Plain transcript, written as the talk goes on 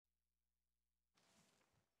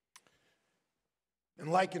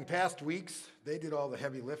And like in past weeks, they did all the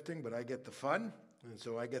heavy lifting, but I get the fun. And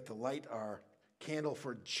so I get to light our candle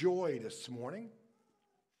for joy this morning.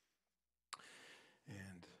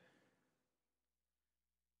 And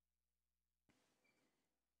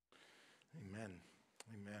amen.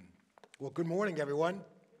 Amen. Well, good morning, everyone.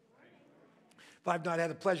 If I've not had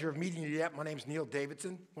the pleasure of meeting you yet, my name's Neil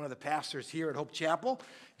Davidson, one of the pastors here at Hope Chapel.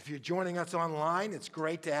 If you're joining us online, it's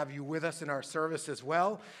great to have you with us in our service as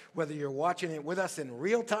well, whether you're watching it with us in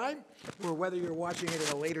real time or whether you're watching it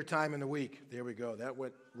at a later time in the week. There we go. That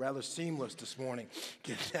went rather seamless this morning,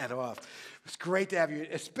 getting that off. It's great to have you,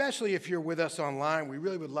 especially if you're with us online. We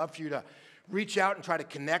really would love for you to reach out and try to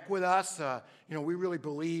connect with us. We really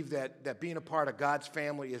believe that being a part of God's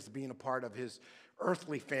family is being a part of His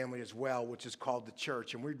earthly family as well, which is called the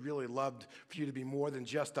church. And we'd really love for you to be more than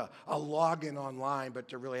just a login online, but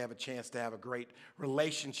to really have a chance to have a great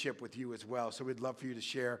relationship with you as well. So we'd love for you to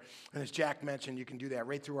share. And as Jack mentioned, you can do that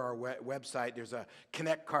right through our website. There's a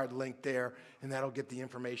Connect card link there, and that'll get the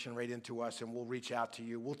information right into us, and we'll reach out to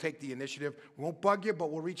you. We'll take the initiative. We won't bug you,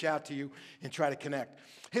 but we'll reach out to you and try to connect.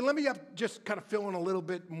 Hey, let me just kind of fill in a little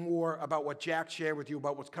bit more about what Jack shared with you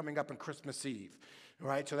about what's coming up on Christmas Eve. All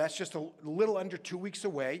right, so that's just a little under 2 weeks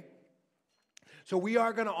away. So we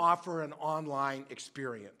are going to offer an online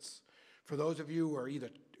experience. For those of you who are either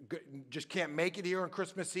just can't make it here on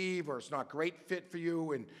Christmas Eve or it's not a great fit for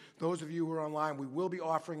you, and those of you who are online, we will be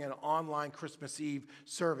offering an online Christmas Eve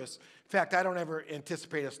service. In fact, I don't ever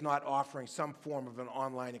anticipate us not offering some form of an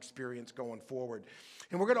online experience going forward.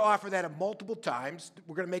 And we're going to offer that at multiple times.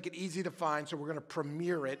 We're going to make it easy to find, so we're going to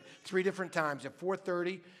premiere it 3 different times, at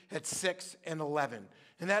 4:30, at 6, and 11.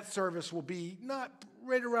 And that service will be not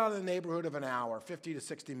right around the neighborhood of an hour, 50 to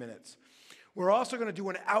 60 minutes. We're also going to do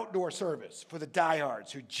an outdoor service for the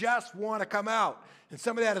diehards who just want to come out. And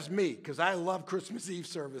some of that is me, because I love Christmas Eve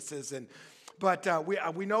services. But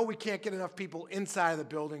we know we can't get enough people inside of the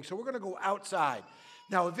building, so we're going to go outside.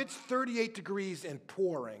 Now, if it's 38 degrees and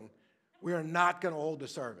pouring, we are not going to hold the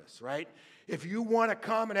service, right? If you want to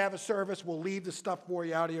come and have a service, we'll leave the stuff for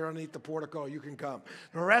you out here underneath the portico. You can come.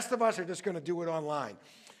 The rest of us are just going to do it online.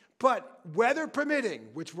 But weather permitting,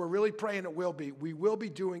 which we're really praying it will be, we will be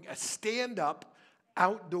doing a stand-up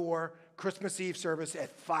outdoor Christmas Eve service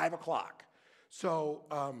at 5 o'clock. So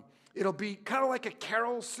it'll be kind of like a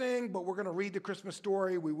carol sing, but we're going to read the Christmas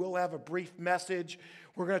story. We will have a brief message.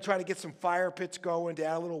 We're going to try to get some fire pits going to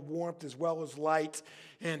add a little warmth as well as light.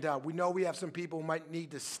 And we know we have some people who might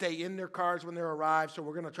need to stay in their cars when they arrive, so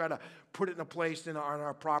we're going to try to put it in a place on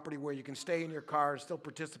our property where you can stay in your car and still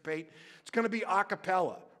participate. It's going to be a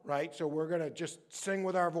cappella, right? So we're going to just sing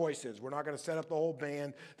with our voices. We're not going to set up the whole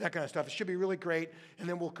band, that kind of stuff. It should be really great. And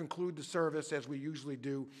then we'll conclude the service as we usually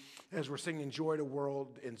do, as we're singing Joy to the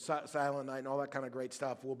World and Silent Night and all that kind of great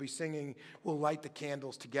stuff. We'll be singing, we'll light the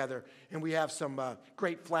candles together, and we have some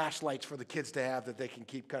great flashlights for the kids to have that they can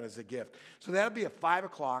keep kind of as a gift. So that'll be at 5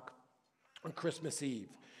 o'clock on Christmas Eve.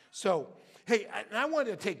 So, hey, I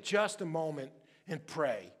wanted to take just a moment and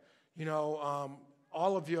pray.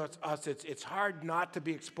 All of you, it's hard not to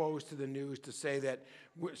be exposed to the news to say that,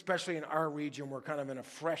 especially in our region, we're kind of in a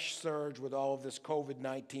fresh surge with all of this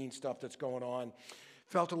COVID-19 stuff that's going on.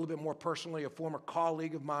 Felt a little bit more personally. A former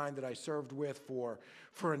colleague of mine that I served with for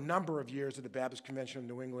a number of years at the Baptist Convention of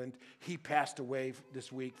New England, he passed away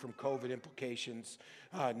this week from COVID implications,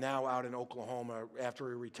 now out in Oklahoma. After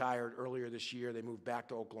he retired earlier this year, they moved back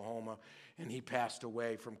to Oklahoma, and he passed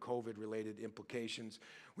away from COVID-related implications.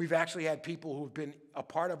 We've actually had people who've been a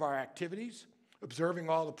part of our activities, observing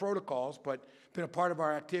all the protocols, but been a part of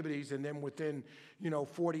our activities, and then within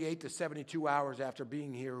 48 to 72 hours after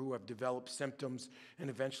being here, who have developed symptoms and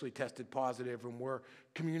eventually tested positive, and we're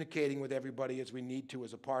communicating with everybody as we need to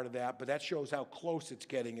as a part of that. But that shows how close it's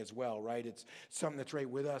getting as well, right? It's something that's right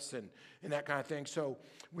with us and that kind of thing. So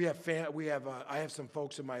I have some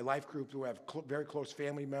folks in my life group who have very close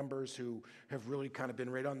family members who have really kind of been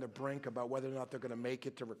right on the brink about whether or not they're going to make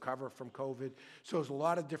it to recover from COVID. So there's a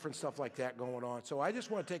lot of different stuff like that going on. So I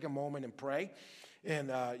just want to take a moment and pray. And,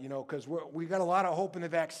 because we got a lot of hope in the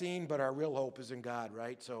vaccine, but our real hope is in God,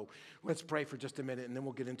 right? So let's pray for just a minute, and then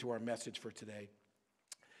we'll get into our message for today.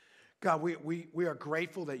 God, we are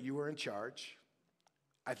grateful that you are in charge.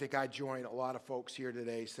 I think I join a lot of folks here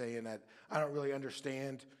today saying that I don't really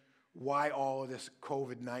understand why all of this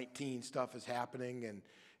COVID-19 stuff is happening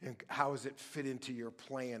and how does it fit into your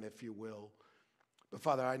plan, if you will. But,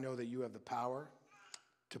 Father, I know that you have the power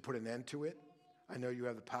to put an end to it. I know you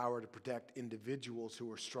have the power to protect individuals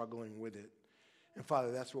who are struggling with it. And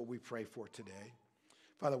Father, that's what we pray for today.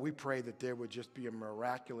 Father, we pray that there would just be a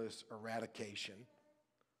miraculous eradication.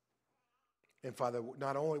 And Father,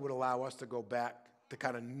 not only would allow us to go back to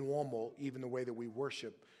kind of normal, even the way that we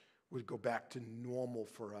worship would go back to normal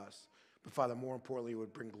for us. But Father, more importantly, it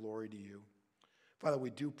would bring glory to you. Father, we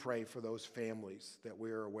do pray for those families that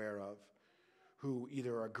we are aware of who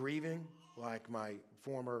either are grieving, like my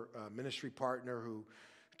former ministry partner who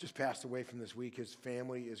just passed away from this week. His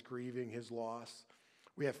family is grieving his loss.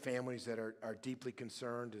 We have families that are deeply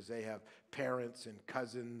concerned as they have parents and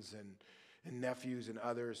cousins and nephews and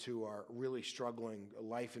others who are really struggling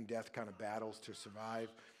life and death kind of battles to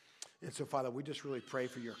survive. And so, Father, we just really pray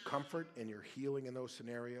for your comfort and your healing in those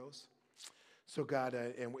scenarios. So, God,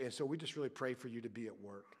 and so we just really pray for you to be at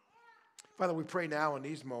work. Father, we pray now in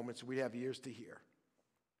these moments we have ears to hear.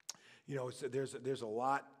 You know, there's a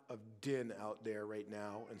lot of din out there right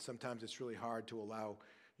now, and sometimes it's really hard to allow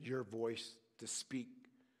your voice to speak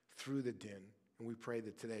through the din. And we pray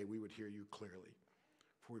that today we would hear you clearly.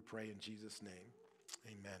 For we pray in Jesus' name,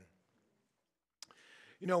 amen.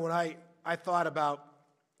 You know, when I thought about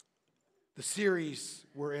the series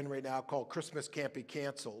we're in right now called Christmas Can't Be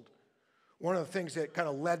Canceled, one of the things that kind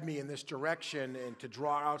of led me in this direction and to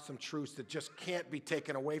draw out some truths that just can't be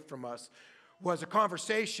taken away from us was a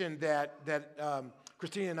conversation that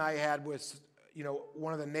Christina and I had with, you know,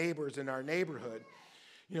 one of the neighbors in our neighborhood.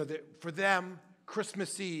 You know, that for them,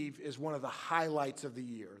 Christmas Eve is one of the highlights of the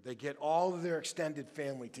year. They get all of their extended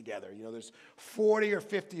family together. You know, there's 40 or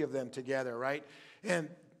 50 of them together, right? And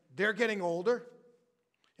they're getting older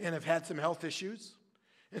and have had some health issues.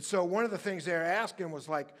 And so one of the things they're asking was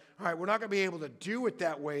like, all right, we're not going to be able to do it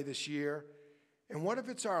that way this year. And what if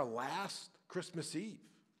it's our last Christmas Eve?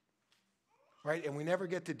 Right? And we never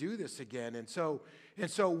get to do this again. And so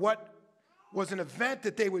what was an event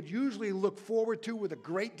that they would usually look forward to with a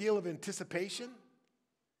great deal of anticipation,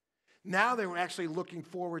 now they were actually looking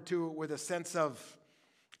forward to it with a sense of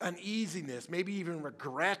uneasiness, maybe even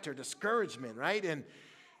regret or discouragement, right?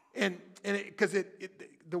 And because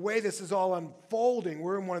the way this is all unfolding,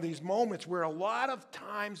 we're in one of these moments where a lot of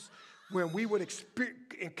times when we would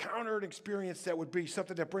encounter an experience that would be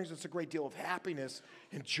something that brings us a great deal of happiness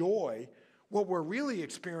and joy, what we're really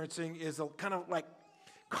experiencing is a kind of like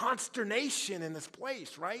consternation in this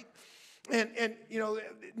place, right? And you know,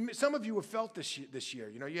 some of you have felt this year.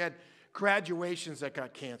 You know, you had graduations that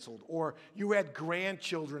got canceled, or you had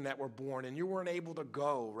grandchildren that were born and you weren't able to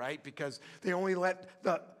go, right? Because they only let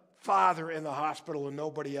the father in the hospital and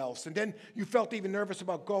nobody else. And then you felt even nervous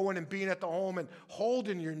about going and being at the home and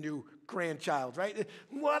holding your new grandchild, right? A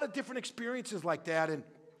lot of different experiences like that.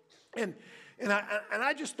 And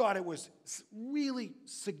I just thought it was really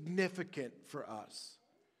significant for us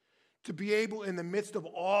to be able, in the midst of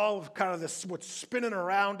all of kind of this, what's spinning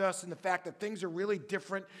around us and the fact that things are really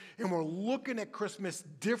different and we're looking at Christmas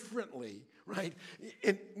differently, right?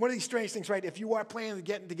 And one of these strange things, right? If you are planning on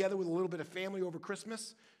getting together with a little bit of family over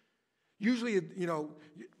Christmas, usually, you know,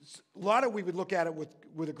 a lot of we would look at it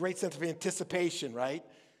with a great sense of anticipation, right?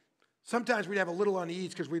 Sometimes we'd have a little unease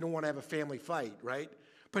because we don't want to have a family fight, right?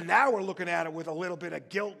 But now we're looking at it with a little bit of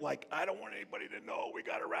guilt, like, I don't want anybody to know we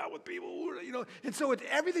got around with people, you know. And so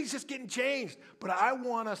everything's just getting changed. But I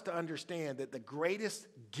want us to understand that the greatest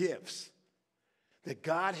gifts that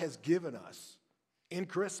God has given us in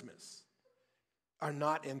Christmas are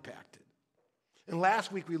not impacted. And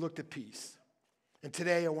last week we looked at peace. And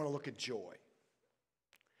today I want to look at joy.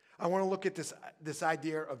 I want to look at this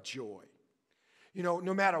idea of joy. You know,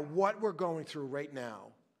 no matter what we're going through right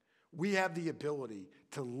now, we have the ability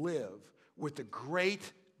to live with the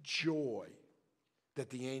great joy that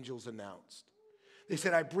the angels announced. They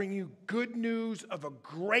said, I bring you good news of a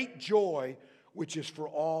great joy, which is for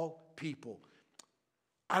all people.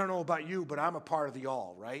 I don't know about you, but I'm a part of the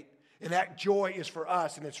all, right? And that joy is for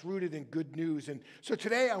us, and it's rooted in good news. And so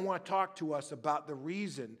today I want to talk to us about the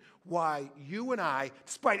reason why you and I,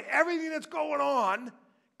 despite everything that's going on,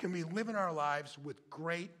 can be living our lives with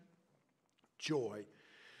great joy.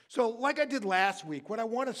 So like I did last week, what I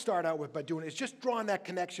want to start out with by doing is just drawing that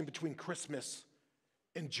connection between Christmas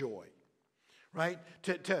and joy, right?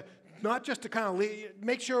 To not just to kind of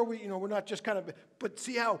make sure we're not just kind of, but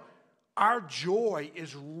see how our joy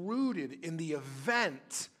is rooted in the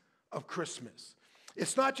event of Christmas.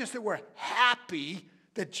 It's not just that we're happy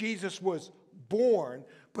that Jesus was born,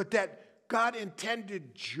 but that God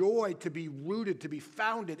intended joy to be rooted, to be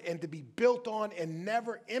founded, and to be built on and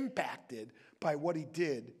never impacted by what he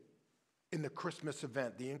did in the Christmas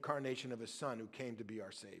event, the incarnation of his son who came to be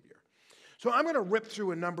our Savior. So I'm going to rip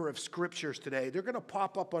through a number of scriptures today. They're going to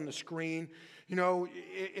pop up on the screen. You know,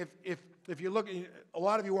 if you look, a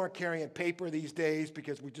lot of you aren't carrying paper these days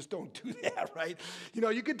because we just don't do that, right? You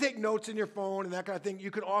know, you can take notes in your phone and that kind of thing. You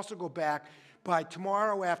can also go back, by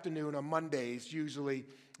tomorrow afternoon on Mondays, usually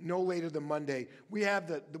no later than Monday, we have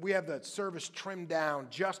the service trimmed down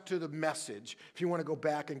just to the message if you want to go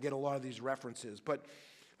back and get a lot of these references. But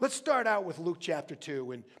let's start out with Luke chapter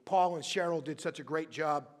 2. And Paul and Cheryl did such a great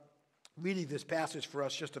job reading this passage for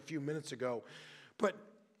us just a few minutes ago. But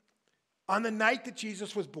on the night that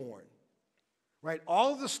Jesus was born, right,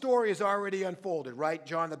 all of the story is already unfolded, right?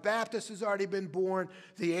 John the Baptist has already been born.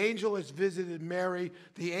 The angel has visited Mary.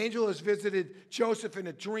 The angel has visited Joseph in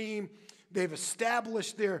a dream. They've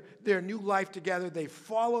established their new life together. They've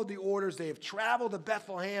followed the orders. They have traveled to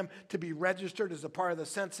Bethlehem to be registered as a part of the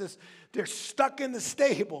census. They're stuck in the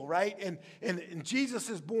stable, right? And Jesus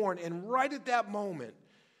is born. And right at that moment,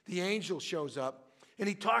 the angel shows up and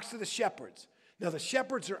he talks to the shepherds. Now, the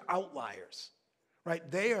shepherds are outliers, right?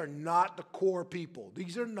 They are not the core people.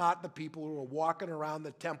 These are not the people who are walking around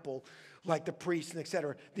the temple like the priests and et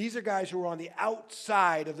cetera. These are guys who are on the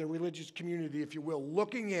outside of the religious community, if you will,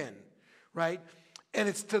 looking in. Right? And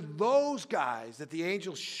it's to those guys that the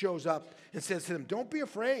angel shows up and says to them, don't be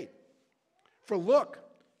afraid. For look,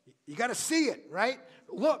 you got to see it, right?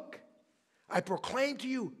 Look, I proclaim to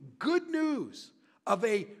you good news of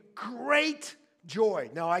a great joy.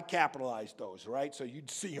 Now, I capitalized those, right? So you'd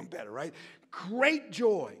see them better, right? Great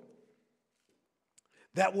joy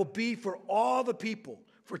that will be for all the people.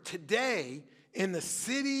 For today, in the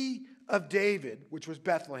city of David, which was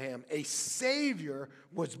Bethlehem, a Savior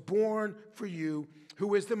was born for you,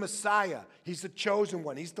 who is the Messiah. He's the chosen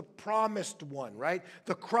one. He's the promised one, right?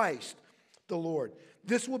 The Christ, the Lord.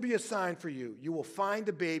 This will be a sign for you. You will find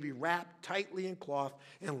a baby wrapped tightly in cloth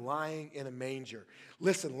and lying in a manger.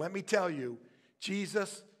 Listen, let me tell you,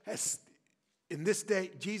 in this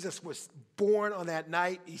day, Jesus was born on that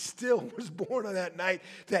night. He still was born on that night.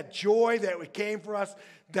 That joy that came for us,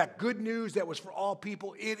 that good news that was for all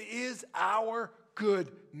people, it is our good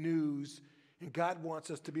news. And God wants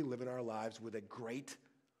us to be living our lives with a great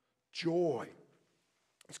joy.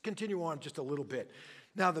 Let's continue on just a little bit.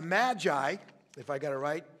 Now, the Magi, if I got it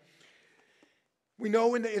right, we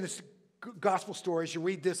know in the gospel stories, you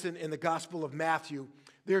read this in the Gospel of Matthew,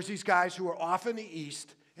 there's these guys who are off in the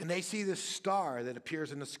east, and they see this star that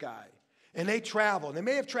appears in the sky. And they travel. And they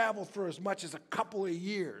may have traveled for as much as a couple of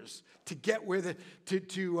years to get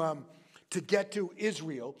to get to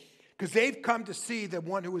Israel, because they've come to see the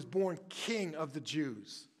one who was born King of the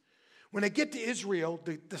Jews. When they get to Israel,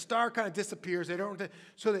 the star kind of disappears.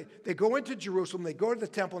 So they go into Jerusalem. They go to the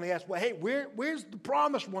temple and they ask, well, hey, where's the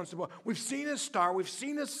promised one? We've seen his star. We've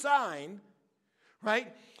seen his sign,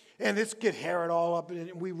 right? And let's get Herod all up.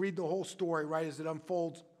 And we read the whole story, right, as it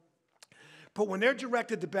unfolds. But when they're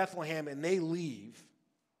directed to Bethlehem and they leave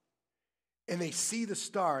and they see the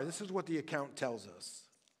star, this is what the account tells us.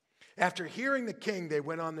 After hearing the king, they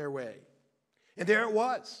went on their way. And there it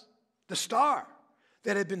was, the star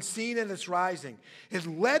that had been seen at its rising. It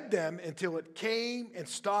led them until it came and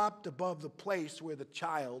stopped above the place where the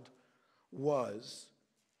child was.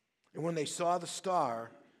 And when they saw the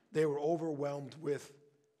star, they were overwhelmed with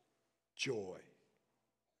joy.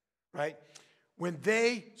 Right? When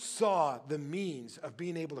they saw the means of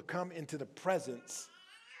being able to come into the presence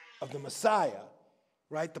of the Messiah,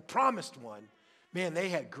 right, the promised one, man, they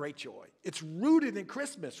had great joy. It's rooted in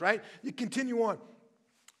Christmas, right? You continue on.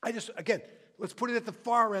 Again, let's put it at the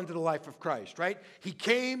far end of the life of Christ, right? He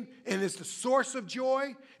came and is the source of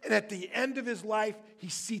joy, and at the end of his life, he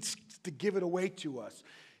seeks to give it away to us.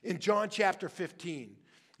 In John chapter 15,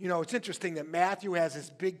 you know, it's interesting that Matthew has this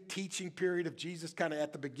big teaching period of Jesus kind of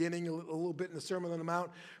at the beginning, a little bit in the Sermon on the Mount.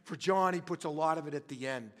 For John, he puts a lot of it at the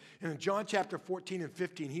end. And in John chapter 14 and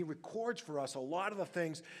 15, he records for us a lot of the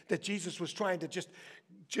things that Jesus was trying to just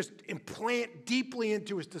implant deeply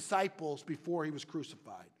into his disciples before he was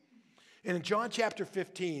crucified. And in John chapter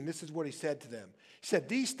 15, this is what he said to them. He said,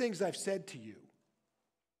 "These things I've said to you,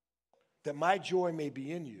 that my joy may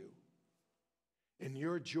be in you, and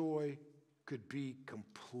your joy could be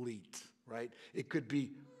complete," right? It could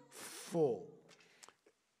be full.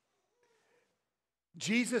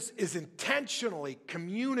 Jesus is intentionally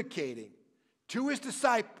communicating to his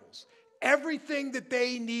disciples everything that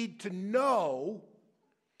they need to know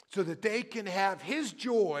so that they can have his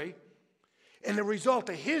joy, and the result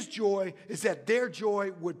of his joy is that their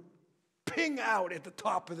joy would ping out at the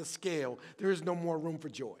top of the scale. There is no more room for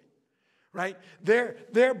joy. Right?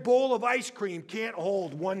 Their bowl of ice cream can't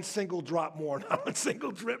hold one single drop more, not one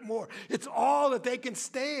single drip more. It's all that they can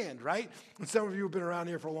stand, right? And some of you have been around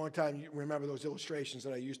here for a long time. You remember those illustrations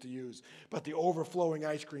that I used to use about the overflowing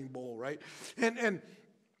ice cream bowl, right? And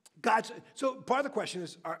so part of the question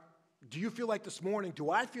is, do you feel like this morning,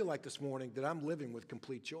 do I feel like this morning that I'm living with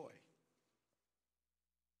complete joy?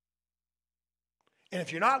 And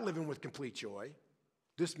if you're not living with complete joy,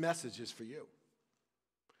 this message is for you.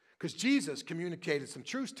 Because Jesus communicated some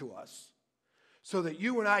truths to us so that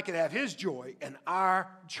you and I could have his joy and our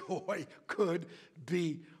joy could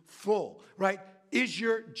be full, right? Is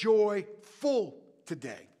your joy full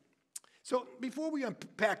today? So before we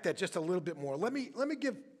unpack that just a little bit more, let me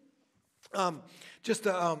give just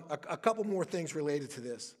a couple more things related to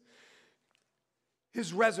this.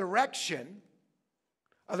 His resurrection,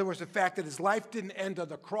 in other words, the fact that his life didn't end on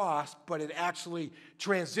the cross, but it actually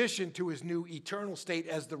transitioned to his new eternal state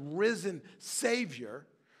as the risen Savior,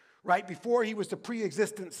 right? Before he was the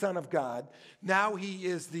pre-existent Son of God. Now he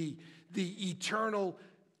is the eternal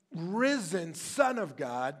risen Son of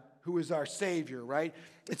God who is our Savior, right?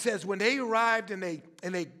 It says when they arrived and they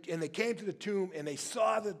came to the tomb and they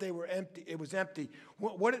saw that they were empty, it was empty.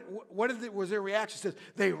 What was their reaction? It says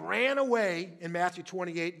they ran away in Matthew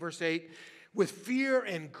 28, verse 8, with fear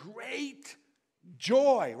and great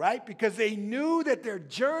joy, right? Because they knew that their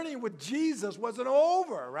journey with Jesus wasn't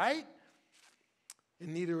over, right?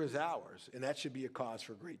 And neither is ours. And that should be a cause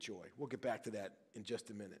for great joy. We'll get back to that in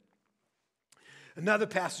just a minute. Another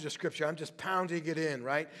passage of scripture, I'm just pounding it in,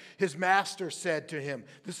 right? His master said to him,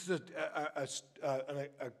 this is an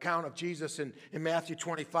account of Jesus in Matthew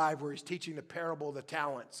 25 where he's teaching the parable of the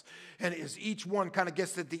talents. And as each one kind of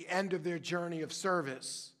gets at the end of their journey of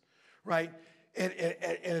service, right? And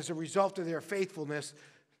as a result of their faithfulness,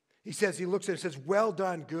 he looks at it and says, well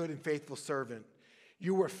done, good and faithful servant.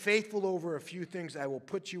 You were faithful over a few things. I will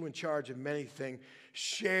put you in charge of many things.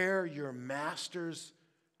 Share your master's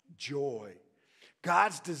joy.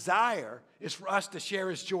 God's desire is for us to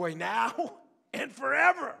share his joy now and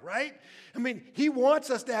forever, right? I mean, he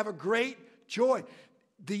wants us to have a great joy.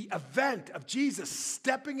 The event of Jesus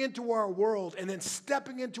stepping into our world and then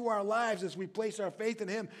stepping into our lives as we place our faith in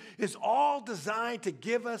him is all designed to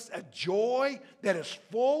give us a joy that is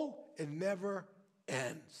full and never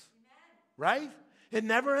ends, right? It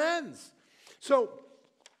never ends. So,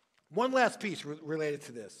 one last piece related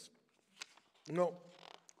to this. Well,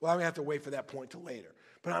 I'm going to have to wait for that point till later.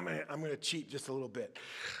 But I'm going to cheat just a little bit.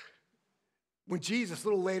 When Jesus, a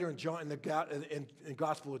little later in the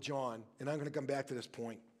Gospel of John, and I'm going to come back to this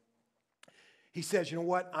point, he says, you know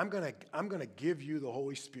what? I'm going to give you the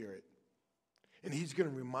Holy Spirit. And he's going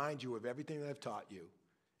to remind you of everything that I've taught you.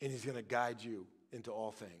 And he's going to guide you into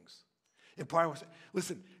all things. And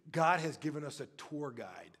listen, God has given us a tour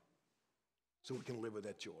guide so we can live with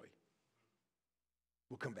that joy.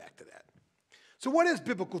 We'll come back to that. So what is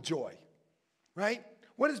biblical joy, right?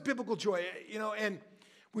 What is biblical joy? And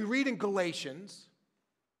we read in Galatians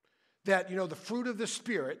that, the fruit of the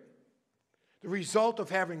Spirit, the result of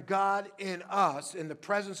having God in us in the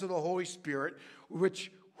presence of the Holy Spirit,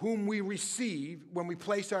 whom we receive when we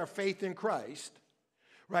place our faith in Christ,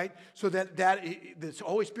 right? So that this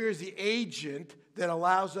Holy Spirit is the agent that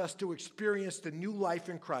allows us to experience the new life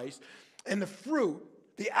in Christ. And the fruit,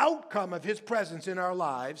 the outcome of his presence in our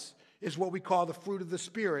lives is what we call the fruit of the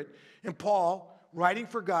Spirit. And Paul, writing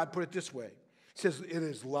for God, put it this way. He says it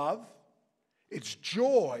is love, it's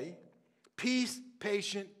joy, peace,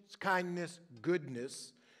 patience, kindness,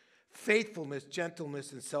 goodness, faithfulness,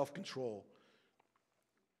 gentleness, and self-control.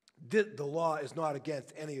 The law is not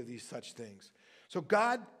against any of these such things. So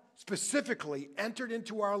God specifically entered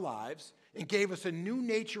into our lives and gave us a new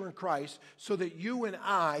nature in Christ so that you and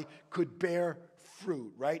I could bear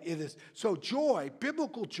fruit, right? It is so joy,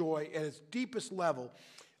 biblical joy at its deepest level,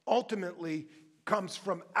 ultimately comes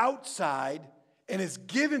from outside and is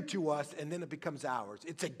given to us, and then it becomes ours.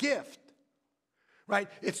 It's a gift, right?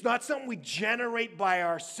 It's not something we generate by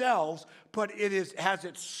ourselves, but has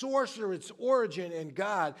its source or its origin in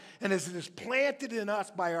God. And as it is planted in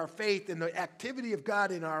us by our faith and the activity of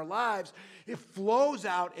God in our lives, it flows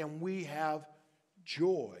out and we have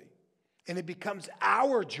joy. And it becomes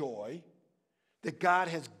our joy that God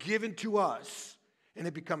has given to us, and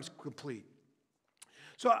it becomes complete.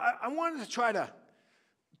 So I wanted to try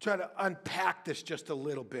to unpack this just a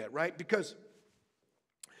little bit, right? Because,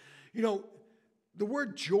 the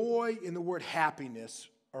word joy and the word happiness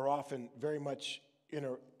are often very much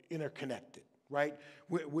interconnected, right?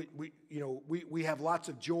 We have lots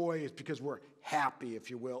of joy. It's because we're happy, if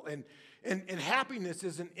you will. And happiness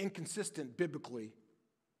isn't inconsistent biblically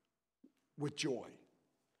with joy.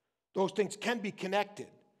 Those things can be connected.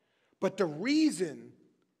 But the reason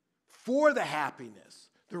for the happiness,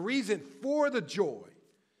 the reason for the joy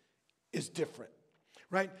is different,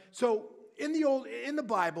 right? So in the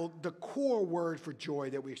Bible, the core word for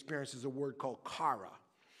joy that we experience is a word called chara.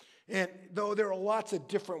 And though there are lots of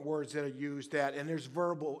different words that are used and there's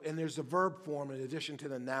a verb form in addition to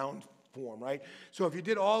the noun form, right? So if you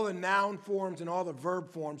did all the noun forms and all the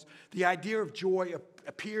verb forms, the idea of joy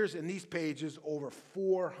appears in these pages over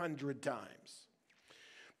 400 times.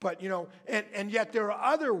 But, and yet there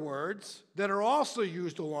are other words that are also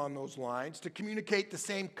used along those lines to communicate the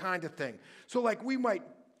same kind of thing. So like we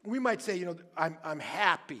might say, I'm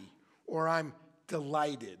happy or I'm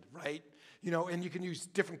delighted, right? And you can use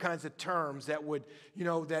different kinds of terms that would,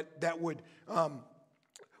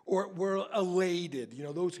 or we're elated.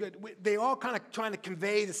 They all kind of trying to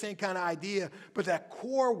convey the same kind of idea, but that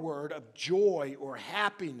core word of joy or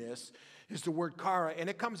happiness is the word chara, and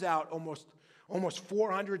it comes out almost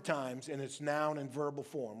 400 times in its noun and verbal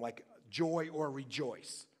form, like joy or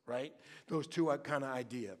rejoice, right? Those two kind of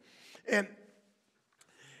idea. And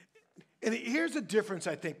here's the difference,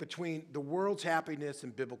 I think, between the world's happiness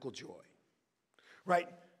and biblical joy, right?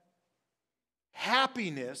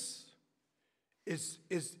 Happiness is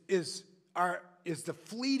the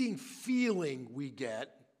fleeting feeling we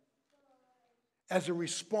get as a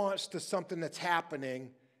response to something that's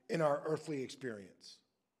happening in our earthly experience.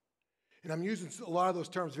 And I'm using a lot of those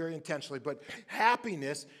terms very intentionally, but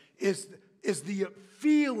happiness is the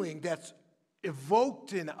feeling that's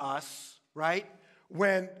evoked in us, right,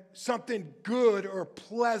 when something good or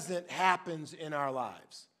pleasant happens in our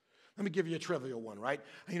lives. Let me give you a trivial one, right?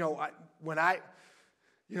 I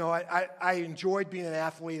enjoyed being an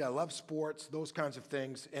athlete. I love sports, those kinds of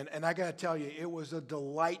things. And I got to tell you, it was a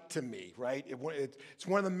delight to me, right? It's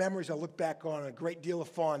one of the memories I look back on, a great deal of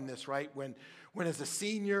fondness, right? When as a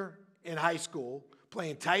senior in high school,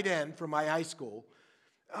 playing tight end for my high school,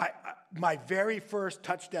 my very first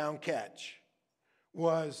touchdown catch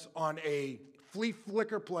was on a flea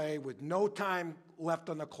flicker play with no time left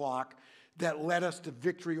on the clock that led us to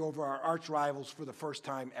victory over our arch rivals for the first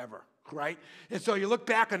time ever, right? And so you look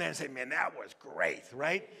back on that and say, man, that was great,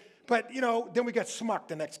 right? But, then we got smucked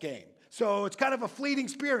the next game. So it's kind of a fleeting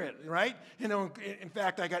spirit, right? In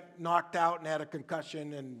fact, I got knocked out and had a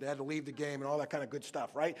concussion and had to leave the game and all that kind of good stuff,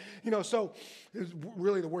 right? So it was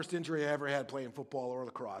really the worst injury I ever had playing football or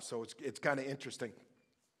lacrosse. So it's kind of interesting.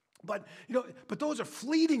 But, but those are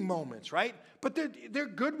fleeting moments, right? But they're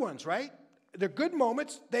good ones, right? They're good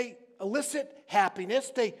moments. They elicit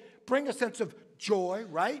happiness. They bring a sense of joy,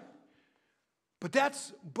 right?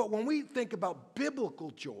 But when we think about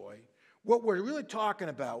biblical joy, what we're really talking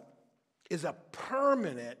about is a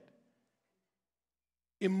permanent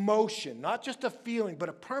emotion, not just a feeling, but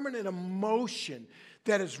a permanent emotion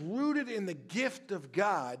that is rooted in the gift of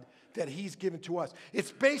God that He's given to us.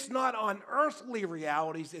 It's based not on earthly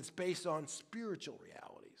realities, it's based on spiritual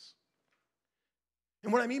realities.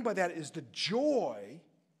 And what I mean by that is the joy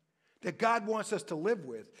that God wants us to live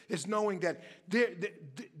with is knowing that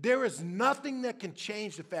there is nothing that can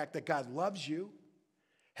change the fact that God loves you,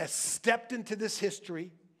 has stepped into this history,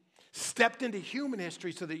 stepped into human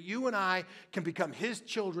history so that you and I can become His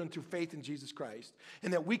children through faith in Jesus Christ,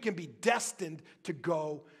 and that we can be destined to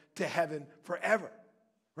go to heaven forever,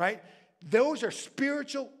 right? Those are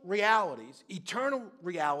spiritual realities, eternal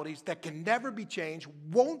realities that can never be changed,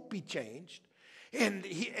 won't be changed, and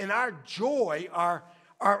our joy, our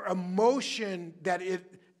emotion that it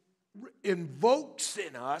invokes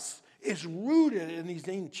in us is rooted in these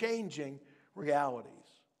unchanging realities.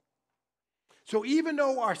 So even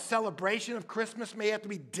though our celebration of Christmas may have to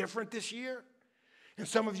be different this year, and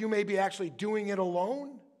some of you may be actually doing it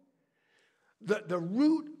alone, the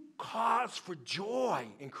root cause for joy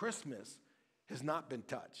in Christmas has not been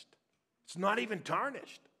touched. It's not even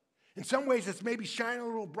tarnished. In some ways, it's maybe shining a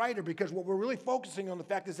little brighter because what we're really focusing on the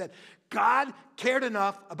fact is that God cared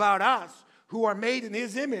enough about us who are made in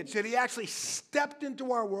His image that He actually stepped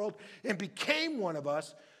into our world and became one of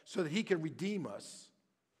us so that He could redeem us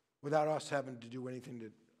without us having to do anything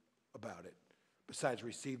about it besides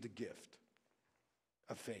receive the gift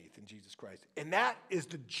of faith in Jesus Christ. And that is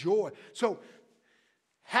the joy. So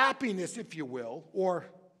happiness, if you will, or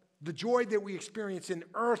the joy that we experience in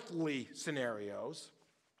earthly scenarios,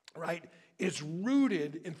 right, is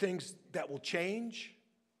rooted in things that will change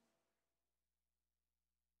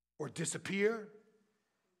or disappear.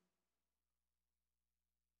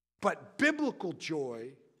 But biblical joy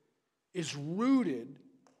is rooted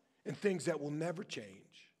in things that will never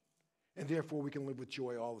change, and therefore we can live with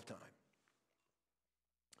joy all the time.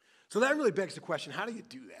 So that really begs the question, how do you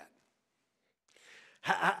do that?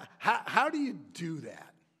 How do you do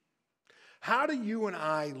that? How do you and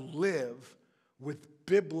I live with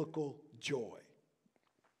biblical joy?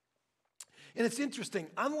 And it's interesting,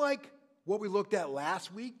 unlike what we looked at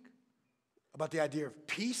last week about the idea of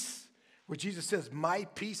peace, where Jesus says, my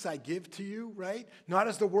peace I give to you, right? Not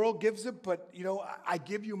as the world gives it, but, I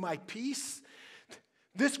give you my peace.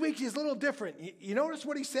 This week is a little different. You notice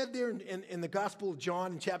what he said there in the Gospel of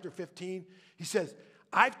John in chapter 15? He says,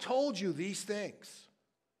 I've told you these things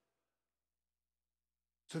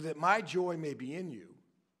so that my joy may be in you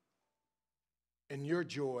and your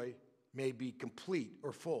joy may be complete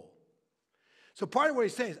or full. So part of what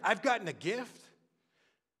he's saying is, I've gotten a gift.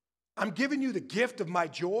 I'm giving you the gift of my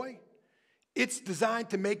joy. It's designed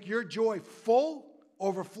to make your joy full,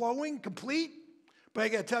 overflowing, complete. But I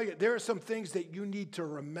got to tell you, there are some things that you need to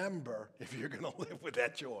remember if you're going to live with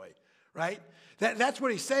that joy, right? That's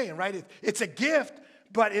what he's saying, right? It's a gift,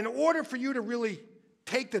 but in order for you to really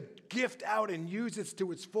take the gift out and use it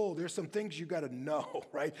to its full, there's some things you got to know,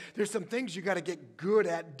 right? There's some things you got to get good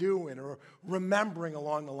at doing or remembering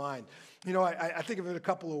along the line. You know, I think of it a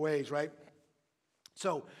couple of ways, right?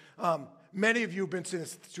 So many of you have been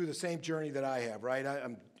through the same journey that I have, right?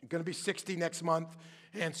 I'm going to be 60 next month.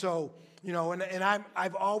 And so, you know, and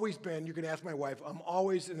I've always been, you can ask my wife, I'm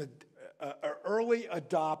always an early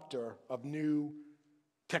adopter of new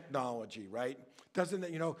technology, right? Doesn't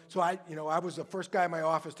it, you know, so I was the first guy in my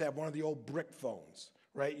office to have one of the old brick phones,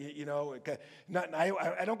 right?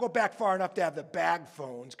 I don't go back far enough to have the bag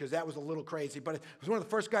phones because that was a little crazy, but I was one of the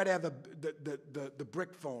first guys to have the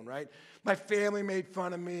brick phone, right? My family made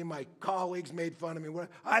fun of me. My colleagues made fun of me.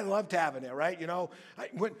 I loved having it, right? You know,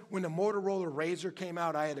 when the Motorola Razr came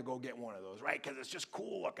out, I had to go get one of those, right? Because it's just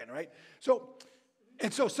cool looking, right? So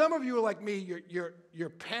some of you are like me, your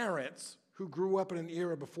parents who grew up in an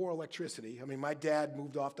era before electricity. I mean, my dad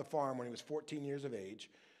moved off the farm when he was 14 years of age.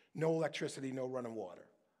 No electricity, no running water,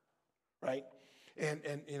 right? And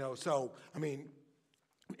you know, so, I mean,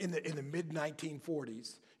 in the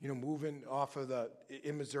mid-1940s, you know, moving off of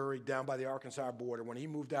in Missouri down by the Arkansas border, when he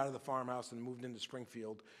moved out of the farmhouse and moved into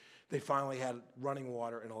Springfield, they finally had running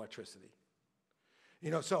water and electricity. You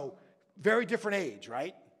know, so very different age,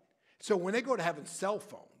 right? So when they go to having cell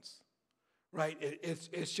phones, right,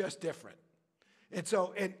 it's just different. And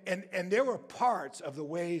so, and there were parts of the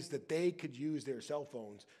ways that they could use their cell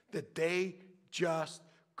phones that they just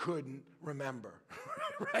couldn't remember,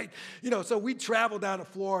 right? You know, so we'd travel down to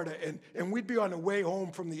Florida, and we'd be on the way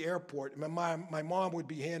home from the airport, and my mom would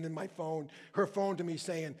be handing her phone to me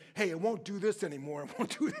saying, hey, it won't do this anymore, it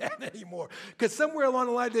won't do that anymore. Because somewhere along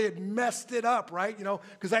the line, they had messed it up, right? You know,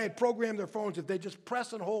 because I had programmed their phones, if they just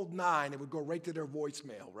press and hold 9, it would go right to their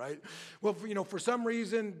voicemail, right? Well, for some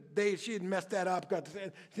reason, she had messed that up,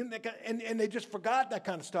 and they just forgot that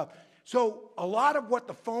kind of stuff. So a lot of what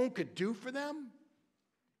the phone could do for them,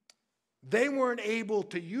 they weren't able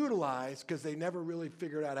to utilize because they never really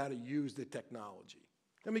figured out how to use the technology.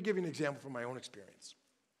 Let me give you an example from my own experience.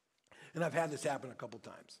 And I've had this happen a couple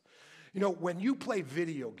times. You know, when you play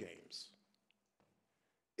video games,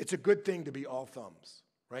 it's a good thing to be all thumbs,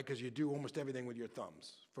 right? Because you do almost everything with your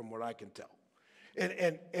thumbs, from what I can tell.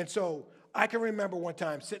 And so I can remember one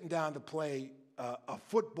time sitting down to play a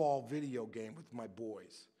football video game with my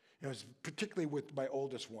boys. It was particularly with my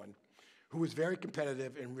oldest one, who was very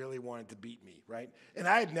competitive and really wanted to beat me, right? And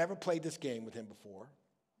I had never played this game with him before,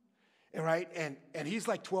 and he's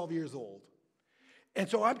like 12 years old. And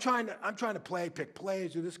so I'm trying to pick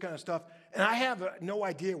plays, do this kind of stuff, and I have no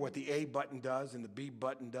idea what the A button does and the B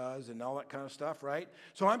button does and all that kind of stuff, right?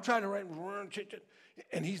 So I'm trying to write,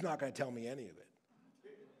 and he's not going to tell me any of it,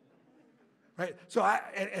 right? So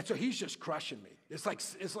so he's just crushing me. It's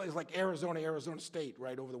like Arizona State,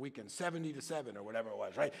 right, over the weekend, 70-7 or whatever it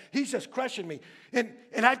was, right? He's just crushing me. And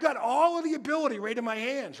I've got all of the ability right in my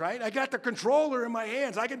hands, right? I got the controller in my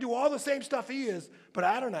hands. I can do all the same stuff he is, but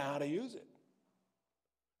I don't know how to use it,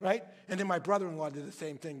 right? And then my brother-in-law did the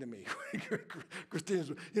same thing to me. Christina's,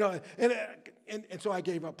 you know, and so I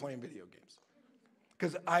gave up playing video games.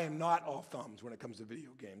 Because I am not all thumbs when it comes to video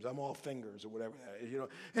games. I'm all fingers or whatever that is, you know.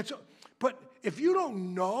 And so, but if you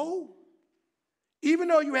don't know, even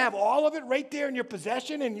though you have all of it right there in your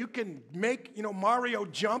possession and you can make, you know, Mario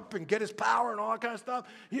jump and get his power and all that kind of stuff,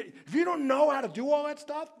 if you don't know how to do all that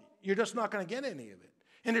stuff, you're just not going to get any of it.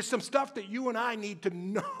 And there's some stuff that you and I need to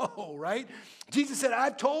know, right? Jesus said,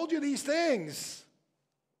 I've told you these things,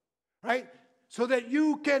 right? So that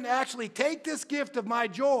you can actually take this gift of my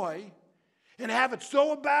joy and have it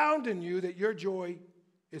so abound in you that your joy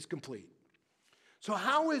is complete. So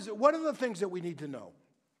what are the things that we need to know?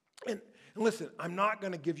 And listen, I'm not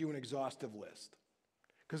going to give you an exhaustive list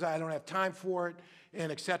because I don't have time for it and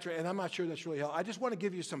et cetera, and I'm not sure that's really helpful. I just want to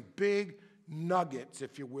give you some big nuggets,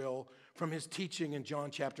 if you will, from his teaching in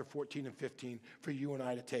John chapter 14 and 15 for you and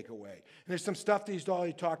I to take away. And there's some stuff that he's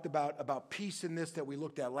already talked about peace in this that we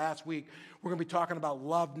looked at last week. We're going to be talking about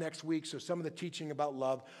love next week, so some of the teaching about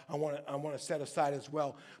love I want to set aside as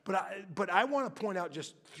well. But I want to point out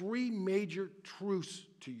just three major truths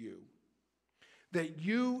to you that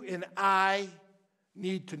you and I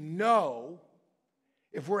need to know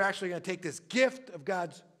if we're actually going to take this gift of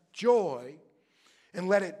God's joy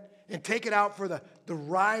and take it out for the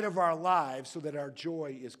ride of our lives so that our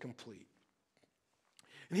joy is complete.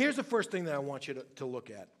 And here's the first thing that I want you to look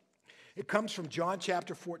at. It comes from John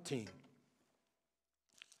chapter 14.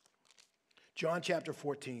 John chapter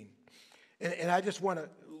 14. And I just want to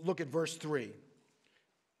look at verse 3.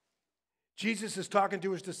 Jesus is talking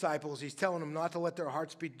to his disciples. He's telling them not to let their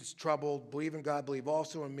hearts be troubled. Believe in God, believe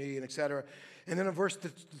also in me, and etc. And then in verse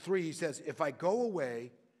 3, he says, if I go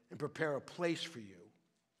away and prepare a place for you,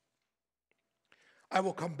 I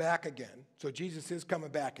will come back again. So Jesus is coming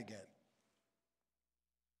back again.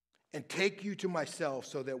 And take you to myself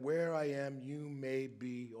so that where I am, you may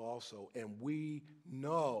be also. And we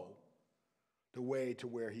know the way to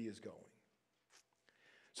where he is going.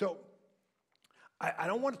 So I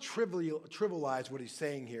don't want to trivialize what he's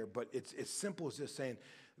saying here, but it's as simple as just saying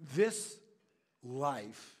this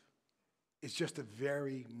life is just a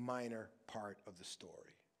very minor part of the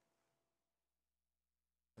story.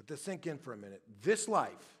 Let this sink in for a minute. This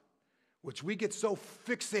life, which we get so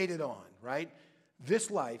fixated on, right?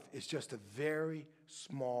 This life is just a very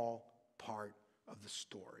small part of the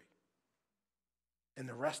story. And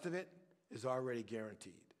the rest of it is already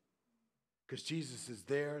guaranteed. Because Jesus is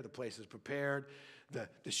there, the place is prepared,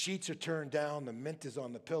 the sheets are turned down, the mint is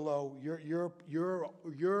on the pillow.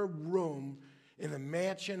 Your room in the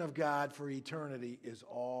mansion of God for eternity is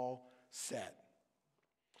all set.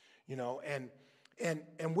 You know, and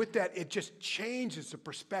with that, it just changes the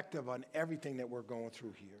perspective on everything that we're going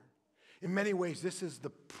through here. In many ways, this is the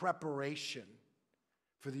preparation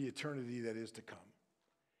for the eternity that is to come.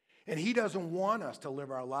 And he doesn't want us to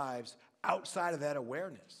live our lives outside of that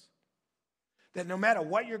awareness. That no matter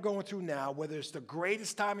what you're going through now, whether it's the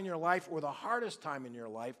greatest time in your life or the hardest time in your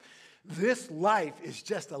life, this life is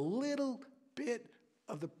just a little bit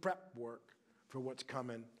of the prep work for what's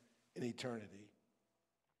coming in eternity.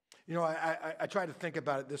 You know, I try to think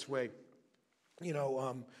about it this way. In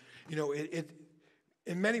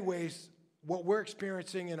many ways, what we're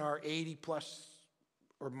experiencing in our 80 plus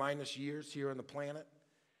or minus years here on the planet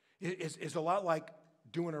is a lot like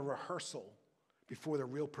doing a rehearsal before the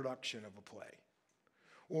real production of a play.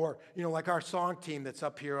 Or, like our song team that's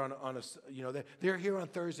up here they're here on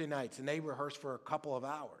Thursday nights and they rehearse for a couple of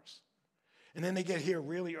hours. And then they get here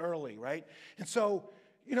really early, right? And so,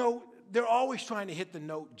 they're always trying to hit the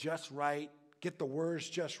note just right, get the words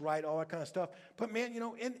just right, all that kind of stuff. But man,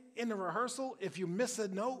 in the rehearsal, if you miss a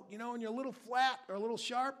note, and you're a little flat or a little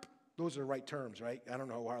sharp, those are the right terms, right? I don't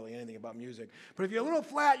know hardly anything about music. But if you're a little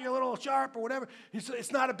flat, you're a little sharp or whatever,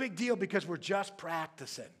 it's not a big deal because we're just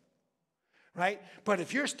practicing, right? But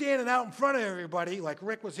if you're standing out in front of everybody, like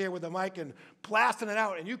Rick was here with the mic and blasting it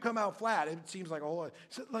out, and you come out flat, it seems like all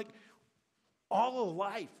of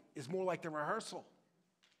life is more like the rehearsal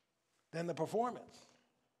than the performance.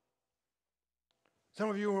 Some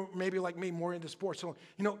of you are maybe like me, more into sports. So,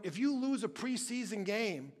 if you lose a preseason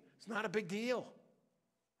game, it's not a big deal,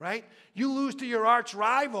 right? You lose to your arch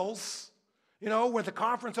rivals, with the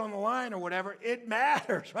conference on the line or whatever, it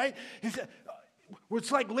matters, right?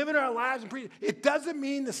 It's like living our lives in it doesn't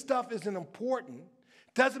mean the stuff isn't important,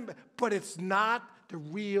 but it's not the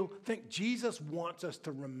real thing. Jesus wants us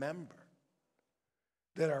to remember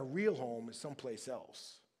that our real home is someplace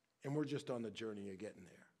else, and we're just on the journey of getting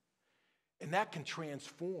there. And that can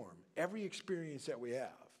transform every experience that we have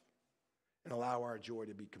and allow our joy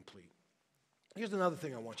to be complete. Here's another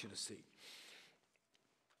thing I want you to see.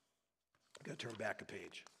 I've got to turn back a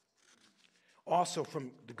page. Also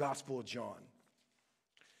from the Gospel of John.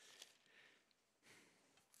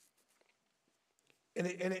 And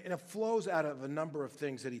it flows out of a number of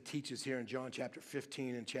things that he teaches here in John chapter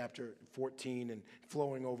 15 and chapter 14 and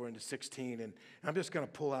flowing over into 16. And I'm just going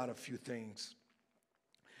to pull out a few things.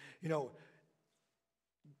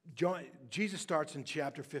 Jesus starts in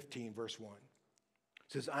chapter 15, verse 1.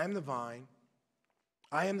 It says, I am the vine,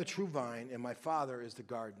 I am the true vine, and my Father is the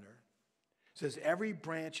gardener. It says, every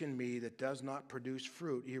branch in me that does not produce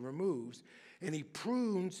fruit, he removes, and he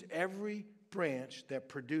prunes every branch that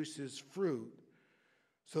produces fruit,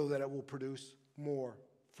 so that it will produce more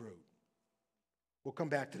fruit. We'll come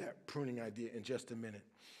back to that pruning idea in just a minute.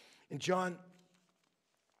 In John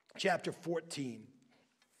chapter 14,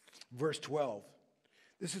 verse 12,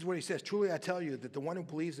 This is what he says. Truly I tell you that the one who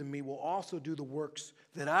believes in me will also do the works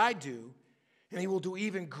that I do, and he will do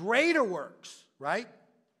even greater works, right?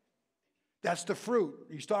 That's the fruit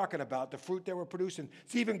he's talking about, the fruit that we're producing.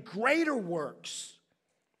 It's even greater works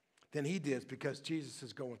than he did because Jesus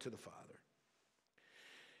is going to the Father.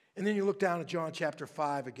 And then you look down at John chapter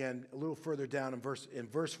 5 again, a little further down in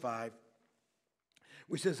verse 5,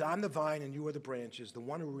 which says, I'm the vine and you are the branches. The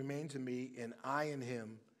one who remains in me and I in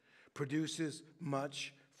him produces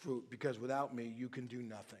much fruit, because without me you can do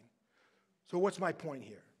nothing. So what's my point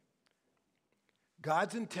here?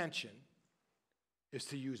 God's intention is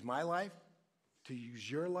to use my life, to use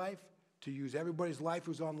your life, to use everybody's life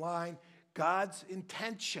who's online. God's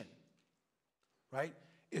intention, right,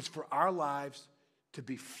 is for our lives to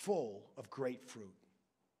be full of great fruit.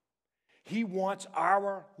 He wants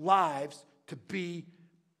our lives to be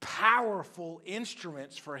powerful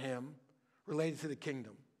instruments for him related to the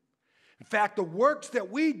kingdom. In fact, the works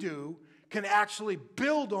that we do can actually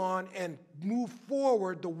build on and move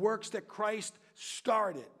forward the works that Christ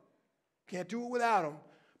started. Can't do it without him,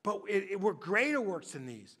 but we're greater works than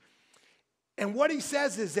these. And what he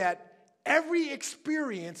says is that every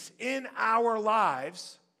experience in our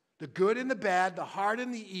lives, the good and the bad, the hard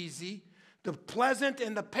and the easy, the pleasant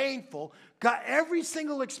and the painful, every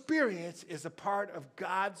single experience is a part of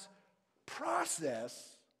God's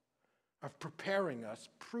process of preparing us,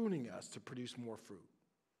 pruning us to produce more fruit.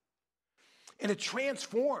 And it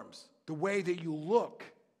transforms the way that you look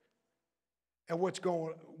at what's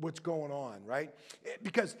going on, right?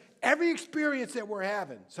 Because every experience that we're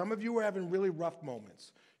having, some of you are having really rough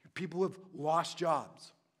moments. People have lost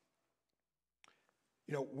jobs.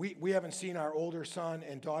 You know, we haven't seen our older son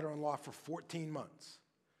and daughter-in-law for 14 months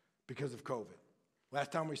because of COVID.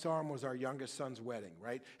 Last time we saw them was our youngest son's wedding,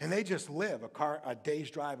 right? And they just live a day's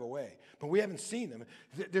drive away. But we haven't seen them.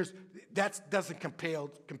 That doesn't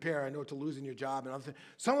compare, I know, to losing your job and other things.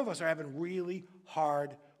 Some of us are having really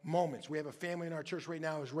hard moments. We have a family in our church right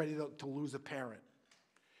now who's ready to lose a parent.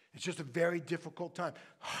 It's just a very difficult time.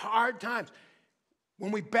 Hard times.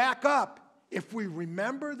 When we back up, if we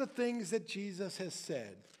remember the things that Jesus has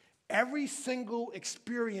said, every single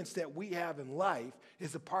experience that we have in life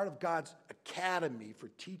is a part of God's academy for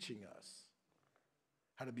teaching us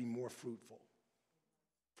how to be more fruitful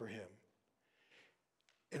for him.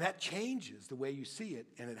 And that changes the way you see it,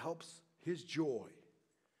 and it helps his joy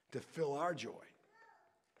to fill our joy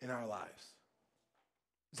in our lives.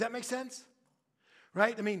 Does that make sense?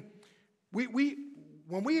 Right? I mean,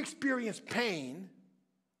 when we experience pain,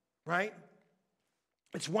 right,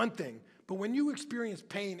 it's one thing. But when you experience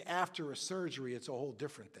pain after a surgery, it's a whole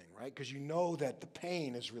different thing, right? Because you know that the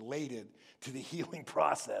pain is related to the healing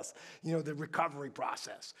process, you know, the recovery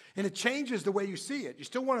process. And it changes the way you see it. You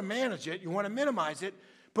still want to manage it. You want to minimize it.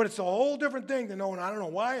 But it's a whole different thing than knowing, I don't know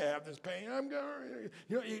why I have this pain.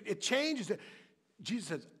 It changes it. Jesus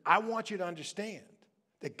says, I want you to understand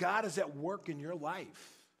that God is at work in your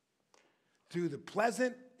life through the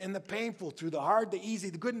pleasant and the painful, through the hard, the easy,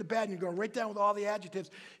 the good and the bad, and you're going right down with all the adjectives.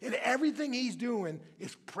 And everything he's doing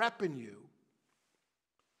is prepping you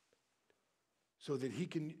so that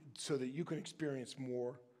you can experience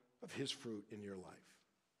more of his fruit in your life.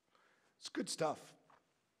 It's good stuff.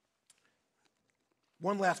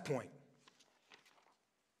 One last point.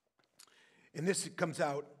 And this comes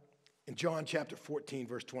out in John chapter 14,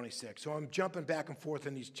 verse 26. So I'm jumping back and forth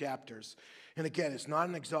in these chapters. And again, it's not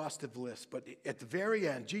an exhaustive list, but at the very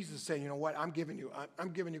end, Jesus is saying, you know what, I'm giving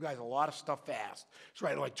you guys a lot of stuff fast. It's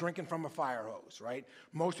right, like drinking from a fire hose, right?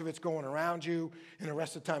 Most of it's going around you, and the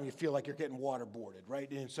rest of the time you feel like you're getting waterboarded,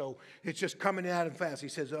 right? And so it's just coming at him fast. He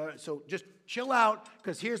says, so just chill out,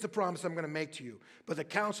 because here's the promise I'm going to make to you. But the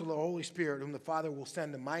Counselor, the Holy Spirit, whom the Father will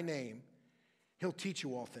send in my name, he'll teach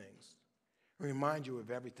you all things and remind you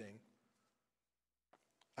of everything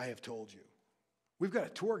I have told you. We've got a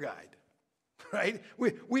tour guide, right?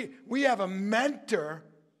 We have a mentor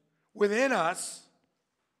within us,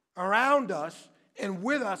 around us, and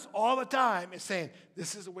with us all the time is saying,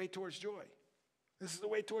 this is the way towards joy. This is the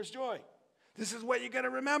way towards joy. This is what you're going to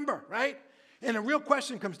remember, right? And the real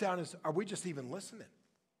question comes down is, are we just even listening?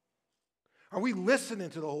 Are we listening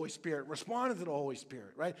to the Holy Spirit, responding to the Holy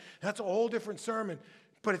Spirit, right? That's a whole different sermon,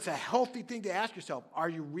 but it's a healthy thing to ask yourself. Are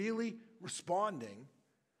you really responding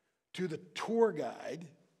to the tour guide,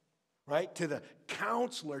 right? To the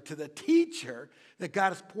counselor, to the teacher that God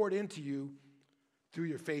has poured into you through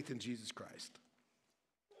your faith in Jesus Christ?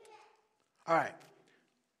 All right.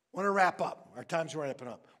 I want to wrap up. Our time's wrapping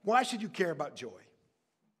up. Why should you care about joy?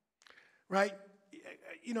 Right?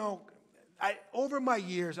 You know, over my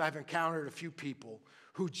years, I've encountered a few people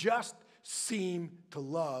who just seem to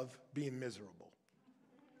love being miserable.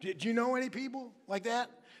 Do you know any people like that?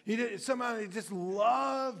 Somehow they just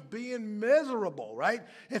love being miserable, right?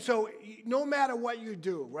 And so no matter what you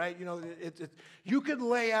do, right, you could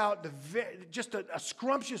lay out just a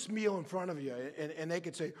scrumptious meal in front of you, and they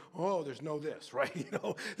could say, oh, there's no this, right?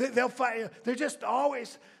 They'll find, they're just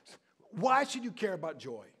always, why should you care about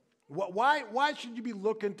joy? Why should you be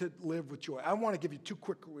looking to live with joy? I want to give you two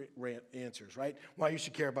quick answers, right? Why you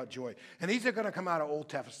should care about joy. And these are going to come out of Old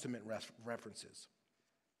Testament references.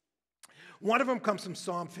 One of them comes from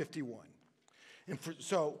Psalm 51. And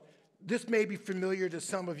so this may be familiar to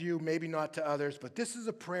some of you, maybe not to others, but this is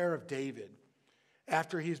a prayer of David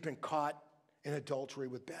after he's been caught in adultery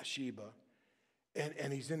with Bathsheba.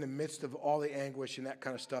 And he's in the midst of all the anguish and that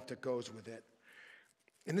kind of stuff that goes with it.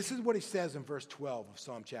 And this is what he says in verse 12 of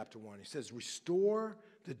Psalm chapter 1. He says, restore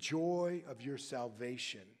the joy of your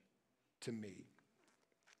salvation to me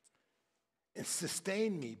and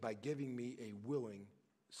sustain me by giving me a willing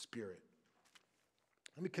spirit.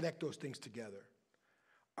 Let me connect those things together.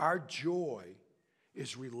 Our joy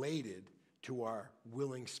is related to our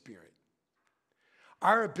willing spirit.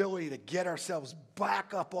 Our ability to get ourselves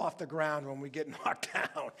back up off the ground when we get knocked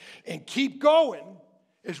down and keep going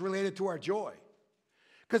is related to our joy.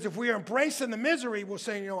 Because if we are embracing the misery, we're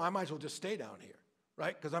saying, I might as well just stay down here,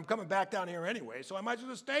 right? Because I'm coming back down here anyway, so I might as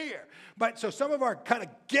well just stay here. But so some of our kind of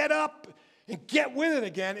get up and get with it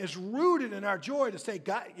again is rooted in our joy to say,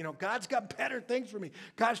 God, God's got better things for me.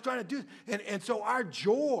 God's trying to do, and so our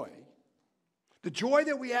joy, the joy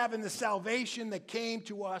that we have in the salvation that came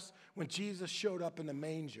to us when Jesus showed up in the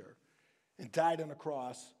manger and died on the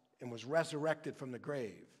cross and was resurrected from the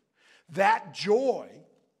grave, that joy,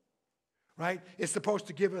 right, is supposed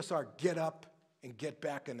to give us our get up and get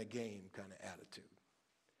back in the game kind of attitude.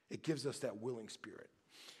 It gives us that willing spirit.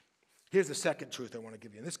 Here's the second truth I want to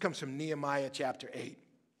give you, and this comes from Nehemiah chapter 8. It's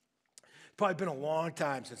probably been a long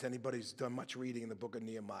time since anybody's done much reading in the book of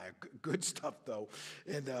Nehemiah. Good stuff, though.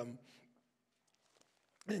 And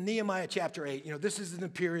in Nehemiah chapter 8, this is in the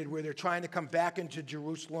period where they're trying to come back into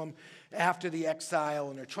Jerusalem after the exile,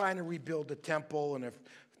 and they're trying to rebuild the temple, and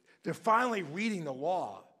they're finally reading the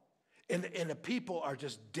law, and the people are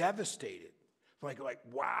just devastated. Like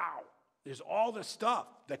wow, there's all this stuff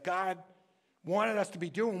that God wanted us to be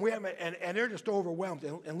doing, and they're just overwhelmed.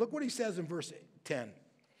 And look what he says in verse 10.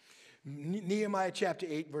 Nehemiah chapter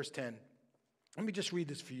 8, verse 10. Let me just read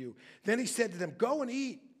this for you. Then he said to them, go and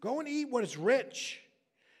eat what is rich.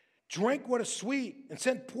 Drink what is sweet, and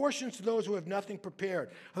send portions to those who have nothing prepared.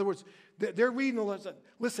 In other words, they're reading the law.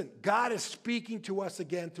 Listen, God is speaking to us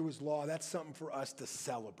again through his law. That's something for us to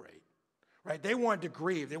celebrate. Right? They wanted to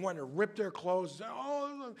grieve. They wanted to rip their clothes.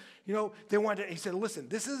 He said, listen,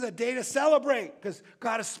 this is a day to celebrate because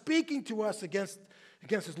God is speaking to us against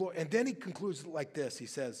his Lord. And then he concludes like this. He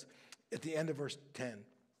says at the end of verse 10,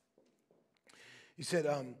 he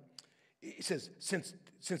says,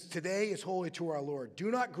 since today is holy to our Lord, do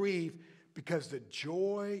not grieve because the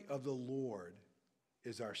joy of the Lord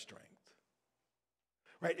is our strength.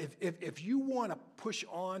 Right? If you want to push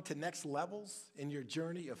on to next levels in your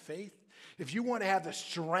journey of faith, if you want to have the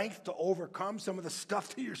strength to overcome some of the stuff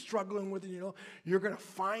that you're struggling with, you're going to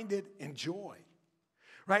find it in joy.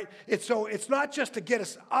 Right? It's not just to get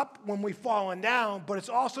us up when we've fallen down, but it's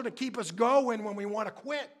also to keep us going when we want to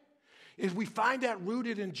quit. Is we find that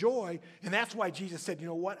rooted in joy, and that's why Jesus said, you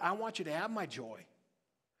know what? I want you to have my joy.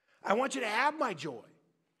 I want you to have my joy.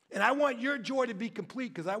 And I want your joy to be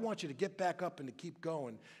complete because I want you to get back up and to keep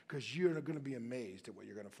going because you're going to be amazed at what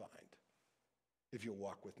you're going to find if you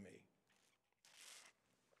walk with me.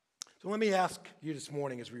 So let me ask you this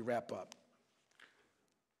morning as we wrap up.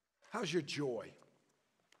 How's your joy?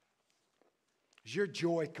 Is your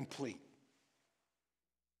joy complete?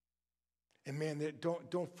 And man,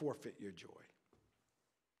 don't forfeit your joy.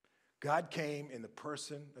 God came in the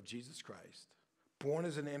person of Jesus Christ, born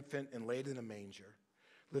as an infant and laid in a manger,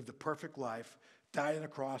 lived a perfect life, died on a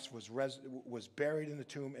cross, was buried in the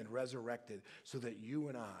tomb, and resurrected so that you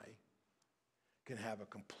and I can have a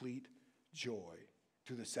complete joy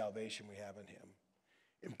through the salvation we have in him.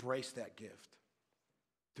 Embrace that gift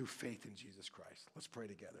through faith in Jesus Christ. Let's pray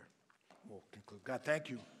together. We'll conclude. God, thank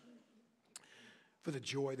you for the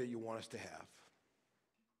joy that you want us to have.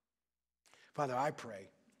 Father, I pray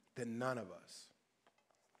that none of us,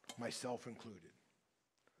 myself included,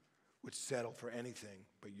 would settle for anything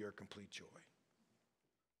but your complete joy.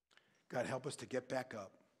 God, help us to get back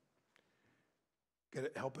up. God,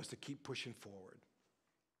 help us to keep pushing forward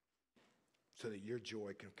so that your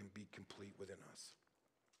joy can be complete within us.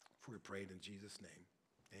 For we pray in Jesus' name,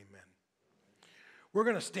 amen. We're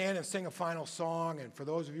going to stand and sing a final song, and for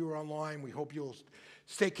those of you who are online, we hope you'll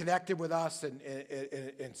stay connected with us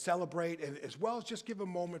and celebrate, and as well as just give a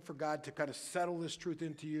moment for God to kind of settle this truth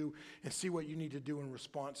into you and see what you need to do in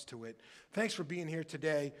response to it. Thanks for being here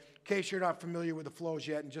today. In case you're not familiar with the flows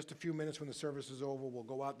yet, in just a few minutes when the service is over, we'll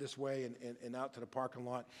go out this way and out to the parking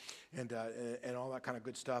lot and all that kind of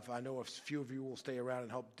good stuff. I know a few of you will stay around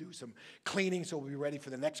and help do some cleaning, so we'll be ready for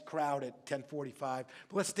the next crowd at 10:45.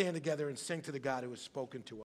 But let's stand together and sing to the God who has spoken to us.